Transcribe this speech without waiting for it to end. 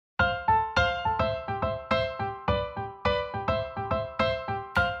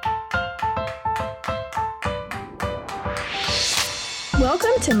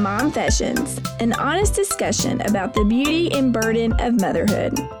Welcome to Mom Fashions, an honest discussion about the beauty and burden of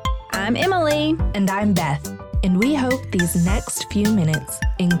motherhood. I'm Emily. And I'm Beth. And we hope these next few minutes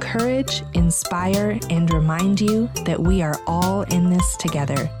encourage, inspire, and remind you that we are all in this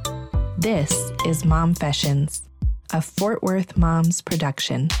together. This is Mom Fashions, a Fort Worth Moms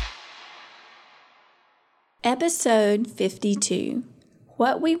production. Episode 52,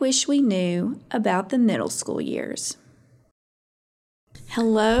 What We Wish We Knew About the Middle School Years.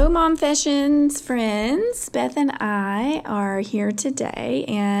 Hello, Mom Fashions friends. Beth and I are here today,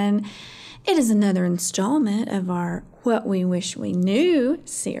 and it is another installment of our What We Wish We Knew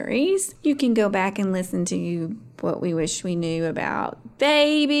series. You can go back and listen to what we wish we knew about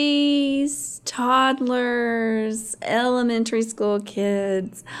babies, toddlers, elementary school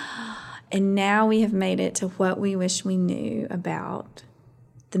kids, and now we have made it to what we wish we knew about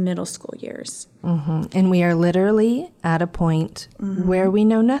the middle school years. Mm-hmm. And we are literally at a point where we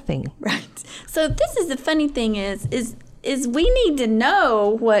know nothing. Right. So this is the funny thing is we need to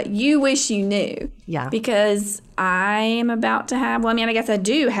know what you wish you knew. Yeah. Because I am about to have, I guess I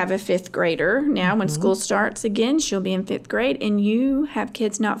do have a fifth grader now. When school starts again, she'll be in fifth grade, and you have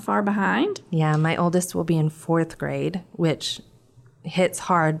kids not far behind. Yeah, my oldest will be in fourth grade, which hits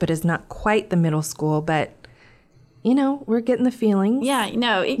hard, but is not quite the middle school, but you know, we're getting the feelings. Yeah,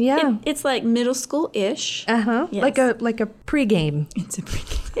 no, it's like middle school-ish. Uh-huh. Yes. Like a pregame. It's a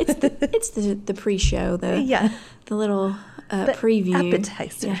pregame. It's the pre-show, the little the preview.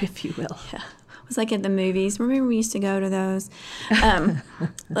 Appetizer, if you will. Yeah. It was like at the movies. Remember we used to go to those?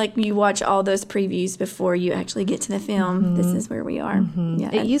 Like you watch all those previews before you actually get to the film. Mm-hmm. This is where we are. Mm-hmm.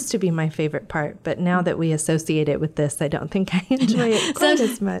 Yeah. It used to be my favorite part, but now that we associate it with this, I don't think I enjoy it quite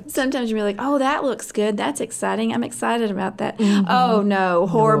as much. Sometimes you're like, oh, that looks good. That's exciting. I'm excited about that. Mm-hmm. Oh, no,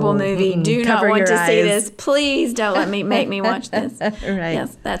 horrible movie. Mm-mm. Do not want to see this. Please don't make me watch this. Right.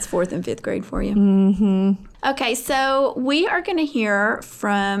 Yes, that's fourth and fifth grade for you. Mm-hmm. Okay, so we are going to hear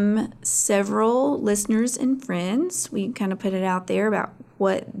from several listeners and friends. We kind of put it out there about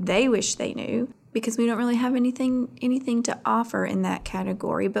what they wish they knew, because we don't really have anything to offer in that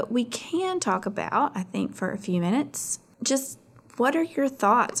category. But we can talk about, I think, for a few minutes, just what are your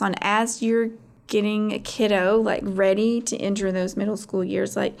thoughts on, as you're getting a kiddo like ready to enter those middle school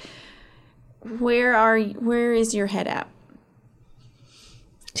years, like where is your head at?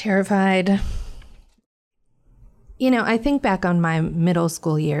 Terrified. You know, I think back on my middle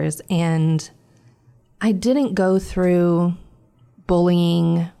school years, and I didn't go through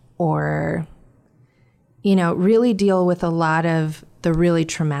bullying or, you know, really deal with a lot of the really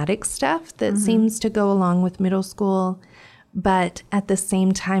traumatic stuff that seems to go along with middle school. But at the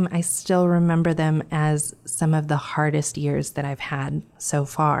same time, I still remember them as some of the hardest years that I've had so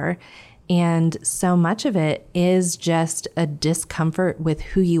far. And so much of it is just a discomfort with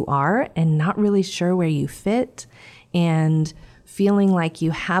who you are and not really sure where you fit, and feeling like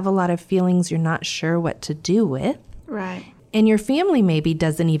you have a lot of feelings you're not sure what to do with. Right. And your family maybe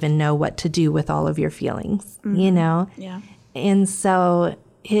doesn't even know what to do with all of your feelings, you know? Yeah. And so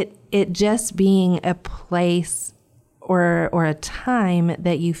it just being a place or a time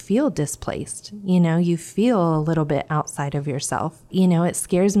that you feel displaced, you know, you feel a little bit outside of yourself. You know, it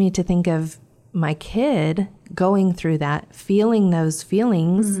scares me to think of my kid going through that, feeling those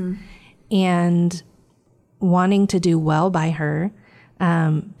feelings and wanting to do well by her,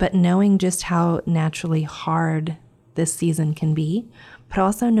 but knowing just how naturally hard this season can be, but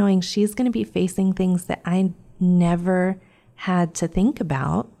also knowing she's going to be facing things that I never had to think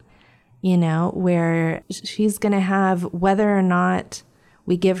about, you know, where she's going to have, whether or not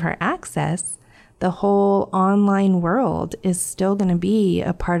we give her access, the whole online world is still going to be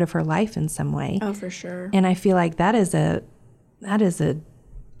a part of her life in some way. Oh, for sure. And I feel like that is a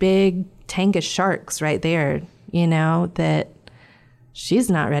big tank of sharks right there, you know, that she's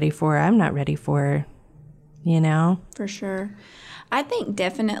not ready for, I'm not ready for, you know? For sure. I think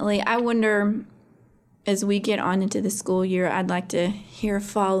definitely, I wonder, as we get on into the school year, I'd like to hear a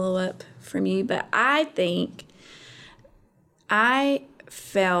follow-up from you, but I think I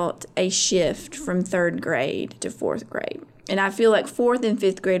felt a shift from third grade to fourth grade. And I feel like fourth and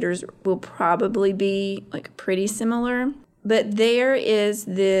fifth graders will probably be like pretty similar. But there is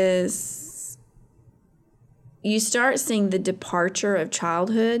this, you start seeing the departure of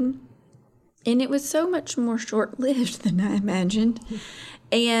childhood, and it was so much more short-lived than I imagined.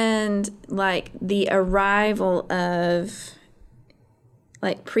 And like the arrival of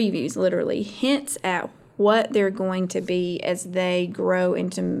like previews, literally hints at what they're going to be as they grow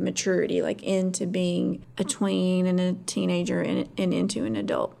into maturity, like into being a tween and a teenager and into an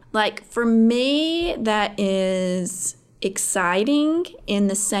adult. Like for me, that is exciting in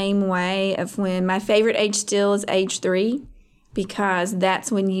the same way of when my favorite age still is age 3, because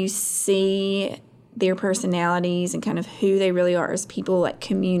that's when you see their personalities and kind of who they really are as people, like,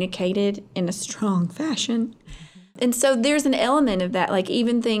 communicated in a strong fashion. And so there's an element of that, like,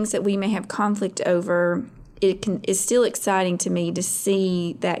 even things that we may have conflict over, it's still exciting to me to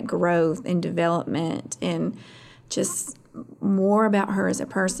see that growth and development and just more about her as a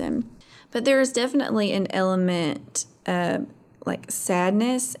person. But there is definitely an element of, like,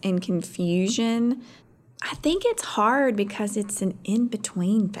 sadness and confusion. I think it's hard because it's an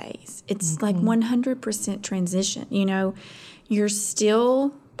in-between phase. It's like 100% transition. You know, you're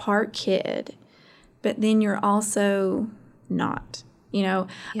still part kid, but then you're also not. You know,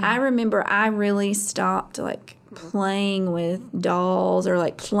 I remember I really stopped, like, playing with dolls or,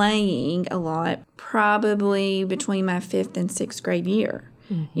 like, playing a lot probably between my 5th and 6th grade year.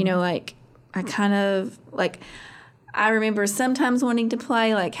 You know, like, I kind of, like, I remember sometimes wanting to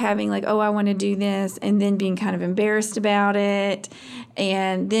play, like, having, like, oh, I want to do this, and then being kind of embarrassed about it.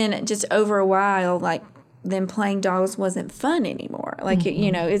 And then just over a while, like, then playing dolls wasn't fun anymore. Like,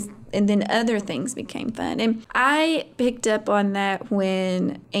 you know, and then other things became fun. And I picked up on that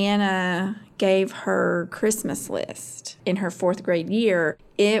when Anna gave her Christmas list in her 4th grade year.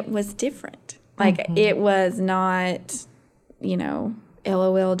 It was different. Like, it was not, you know,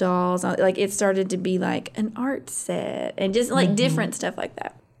 LOL dolls. Like, it started to be like an art set and just, like, different stuff like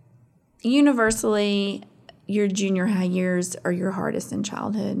that. Universally, your junior high years are your hardest in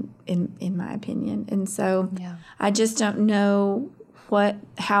childhood, in my opinion. And so I just don't know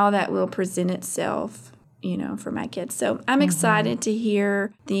how that will present itself, you know, for my kids. So I'm excited to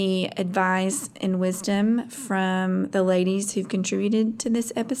hear the advice and wisdom from the ladies who've contributed to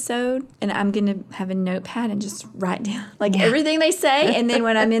this episode. And I'm going to have a notepad and just write down, like, everything they say. And then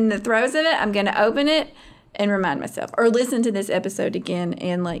when I'm in the throes of it, I'm going to open it and remind myself, or listen to this episode again.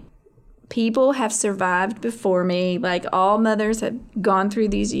 And, like, people have survived before me. Like, all mothers have gone through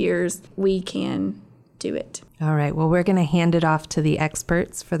these years. We can do it. All right. Well, we're going to hand it off to the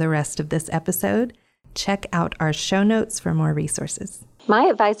experts for the rest of this episode. Check out our show notes for more resources. My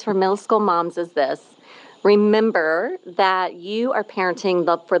advice for middle school moms is this. Remember that you are parenting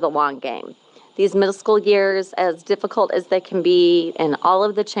for the long game. These middle school years, as difficult as they can be, and all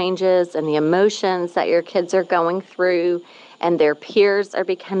of the changes and the emotions that your kids are going through, and their peers are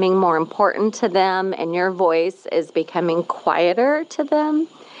becoming more important to them, and your voice is becoming quieter to them.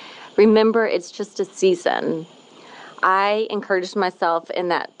 Remember, it's just a season. I encouraged myself in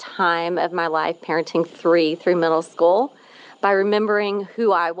that time of my life, parenting 3 through middle school, by remembering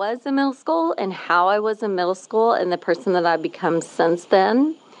who I was in middle school and how I was in middle school and the person that I've become since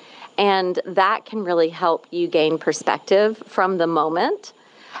then. And that can really help you gain perspective from the moment.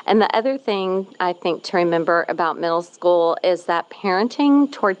 And the other thing I think to remember about middle school is that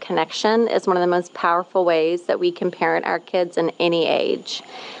parenting toward connection is one of the most powerful ways that we can parent our kids in any age.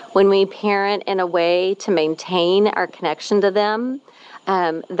 When we parent in a way to maintain our connection to them,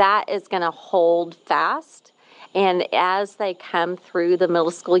 that is going to hold fast. And as they come through the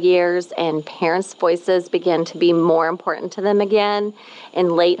middle school years and parents' voices begin to be more important to them again in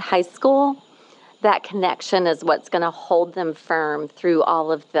late high school, that connection is what's going to hold them firm through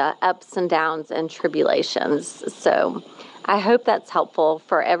all of the ups and downs and tribulations. So I hope that's helpful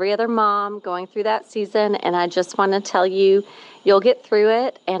for every other mom going through that season. And I just want to tell you, you'll get through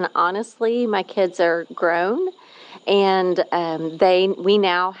it. And honestly, my kids are grown, and we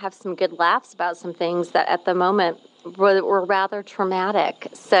now have some good laughs about some things that at the moment were rather traumatic.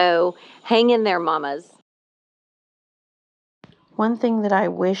 So hang in there, mamas. One thing that I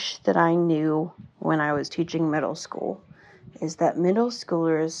wish that I knew when I was teaching middle school is that middle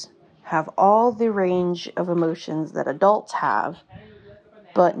schoolers have all the range of emotions that adults have,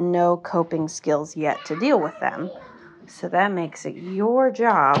 but no coping skills yet to deal with them. So that makes it your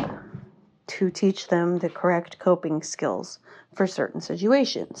job to teach them the correct coping skills for certain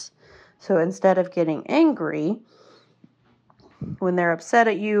situations. So instead of getting angry when they're upset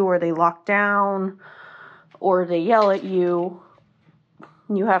at you, or they lock down, or they yell at you,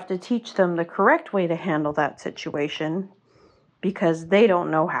 you have to teach them the correct way to handle that situation because they don't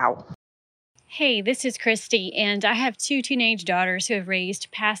know how. Hey, this is Christy, and I have 2 teenage daughters who have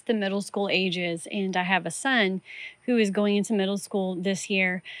raised past the middle school ages, and I have a son who is going into middle school this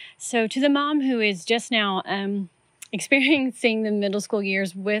year. So to the mom who is just now experiencing the middle school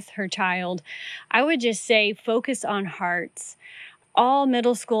years with her child, I would just say focus on hearts. All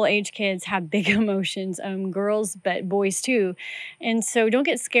middle school age kids have big emotions, girls, but boys too. And so don't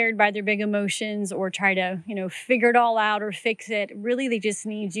get scared by their big emotions or try to, figure it all out or fix it. Really, they just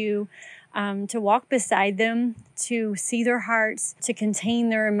need you to walk beside them, to see their hearts, to contain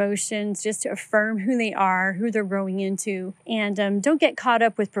their emotions, just to affirm who they are, who they're growing into. And don't get caught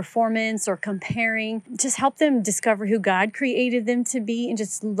up with performance or comparing. Just help them discover who God created them to be and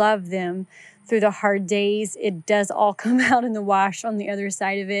just love them through the hard days. It does all come out in the wash on the other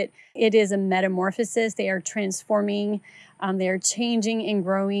side of it. It is a metamorphosis. They are transforming. They are changing and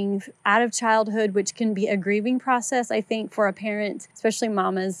growing out of childhood, which can be a grieving process, I think, for a parent, especially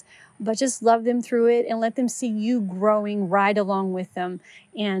mamas. But just love them through it and let them see you growing right along with them.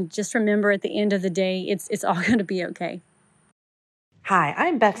 And just remember, at the end of the day, it's all going to be okay. Hi,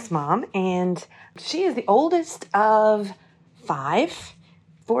 I'm Beth's mom, and she is the oldest of 5,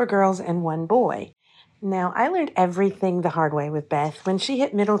 4 girls and 1 boy. Now, I learned everything the hard way with Beth. When she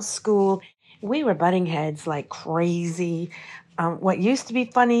hit middle school, we were butting heads like crazy. What used to be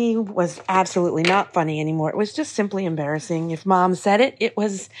funny was absolutely not funny anymore. It was just simply embarrassing. If mom said it, it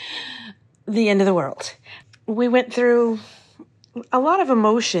was the end of the world. We went through a lot of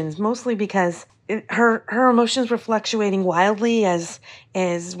emotions, mostly because her emotions were fluctuating wildly as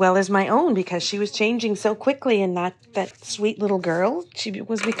well as my own, because she was changing so quickly and not that sweet little girl. She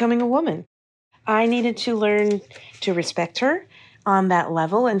was becoming a woman. I needed to learn to respect her on that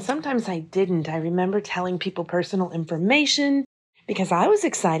level, and sometimes I didn't. I remember telling people personal information because I was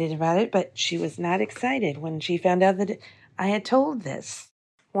excited about it, but she was not excited when she found out that I had told this.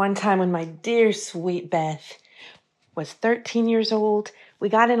 One time when my dear sweet Beth was 13 years old, we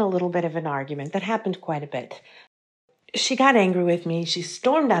got in a little bit of an argument. That happened quite a bit. She got angry with me. She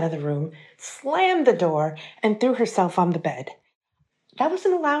stormed out of the room, slammed the door, and threw herself on the bed. That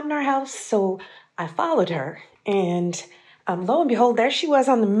wasn't allowed in our house, so I followed her. And lo and behold, there she was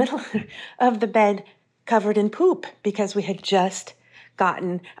on the middle of the bed, covered in poop, because we had just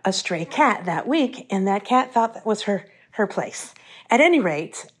gotten a stray cat that week, and that cat thought that was her place. At any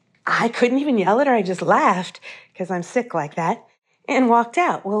rate, I couldn't even yell at her. I just laughed, because I'm sick like that, and walked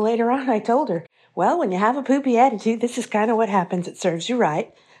out. Well, later on, I told her, well, when you have a poopy attitude, this is kind of what happens. It serves you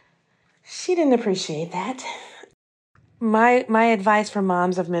right. She didn't appreciate that. My advice for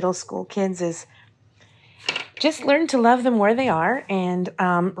moms of middle school kids is just learn to love them where they are and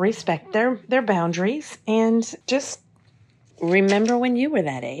respect their boundaries, and just remember when you were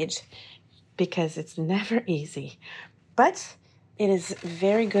that age, because it's never easy. But it is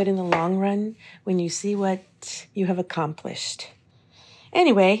very good in the long run when you see what you have accomplished.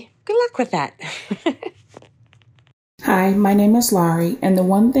 Anyway, good luck with that. Hi, my name is Laurie, and the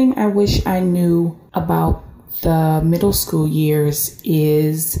one thing I wish I knew about the middle school years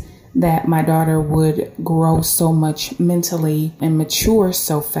is that my daughter would grow so much mentally and mature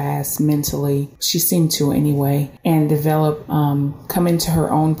so fast mentally. She seemed to anyway, and develop, come into her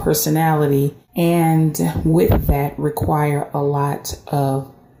own personality, and with that require a lot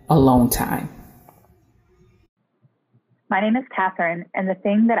of alone time. My name is Catherine, and the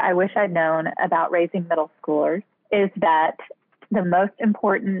thing that I wish I'd known about raising middle schoolers is that the most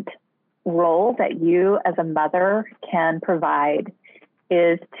important role that you as a mother can provide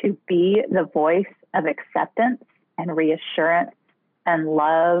is to be the voice of acceptance and reassurance and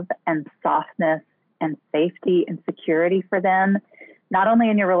love and softness and safety and security for them, not only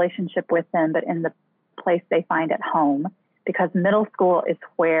in your relationship with them, but in the place they find at home. Because middle school is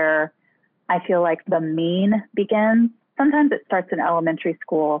where I feel like the mean begins. Sometimes it starts in elementary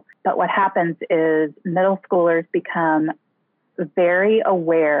school, but what happens is middle schoolers become very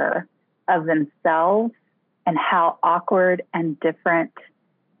aware of themselves and how awkward and different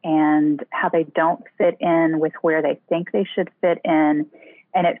and how they don't fit in with where they think they should fit in.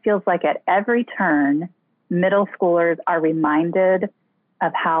 And it feels like at every turn, middle schoolers are reminded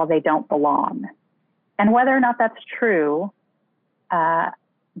of how they don't belong. And whether or not that's true,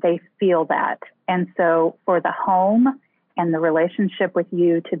 they feel that. And so for the home and the relationship with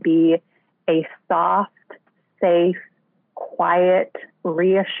you to be a soft, safe, quiet,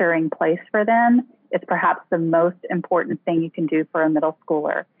 reassuring place for them is perhaps the most important thing you can do for a middle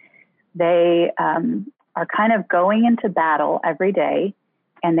schooler. They are kind of going into battle every day,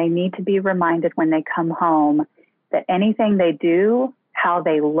 and they need to be reminded when they come home that anything they do, how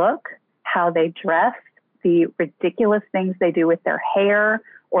they look, how they dress, the ridiculous things they do with their hair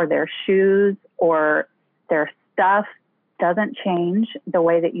or their shoes or their stuff doesn't change the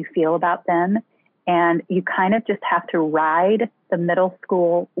way that you feel about them. And you kind of just have to ride the middle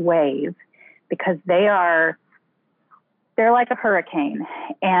school wave, because they're like a hurricane.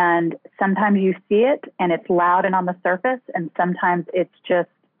 And sometimes you see it and it's loud and on the surface, and sometimes it's just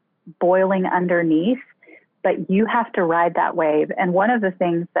boiling underneath, but you have to ride that wave. And one of the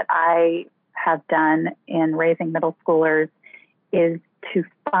things that I have done in raising middle schoolers is to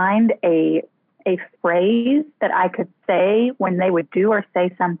find a phrase that I could say when they would do or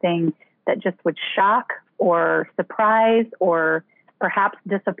say something that just would shock or surprise or perhaps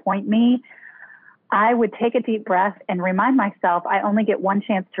disappoint me, I would take a deep breath and remind myself I only get one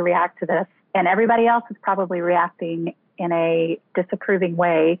chance to react to this, and everybody else is probably reacting in a disapproving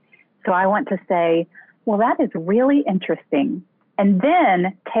way. So I want to say, well, that is really interesting. And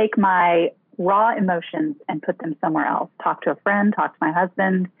then take my raw emotions and put them somewhere else. Talk to a friend, talk to my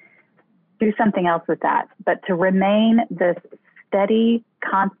husband, do something else with that. But to remain this steady,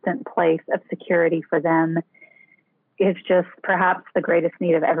 constant place of security for them is just perhaps the greatest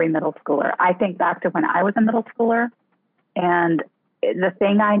need of every middle schooler. I think back to when I was a middle schooler, and the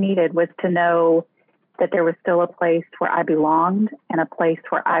thing I needed was to know that there was still a place where I belonged and a place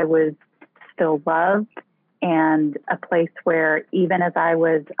where I was still loved and a place where even as I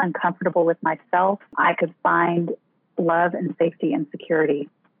was uncomfortable with myself, I could find love and safety and security.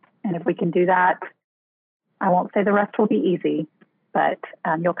 And if we can do that, I won't say the rest will be easy, but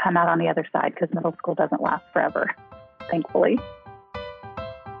you'll come out on the other side because middle school doesn't last forever, thankfully.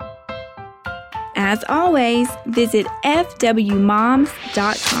 As always, visit fwmoms.com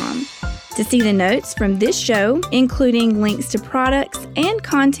to see the notes from this show, including links to products and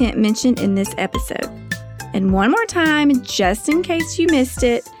content mentioned in this episode. And one more time, just in case you missed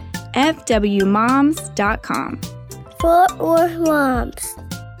it, fwmoms.com. Fort Worth Moms.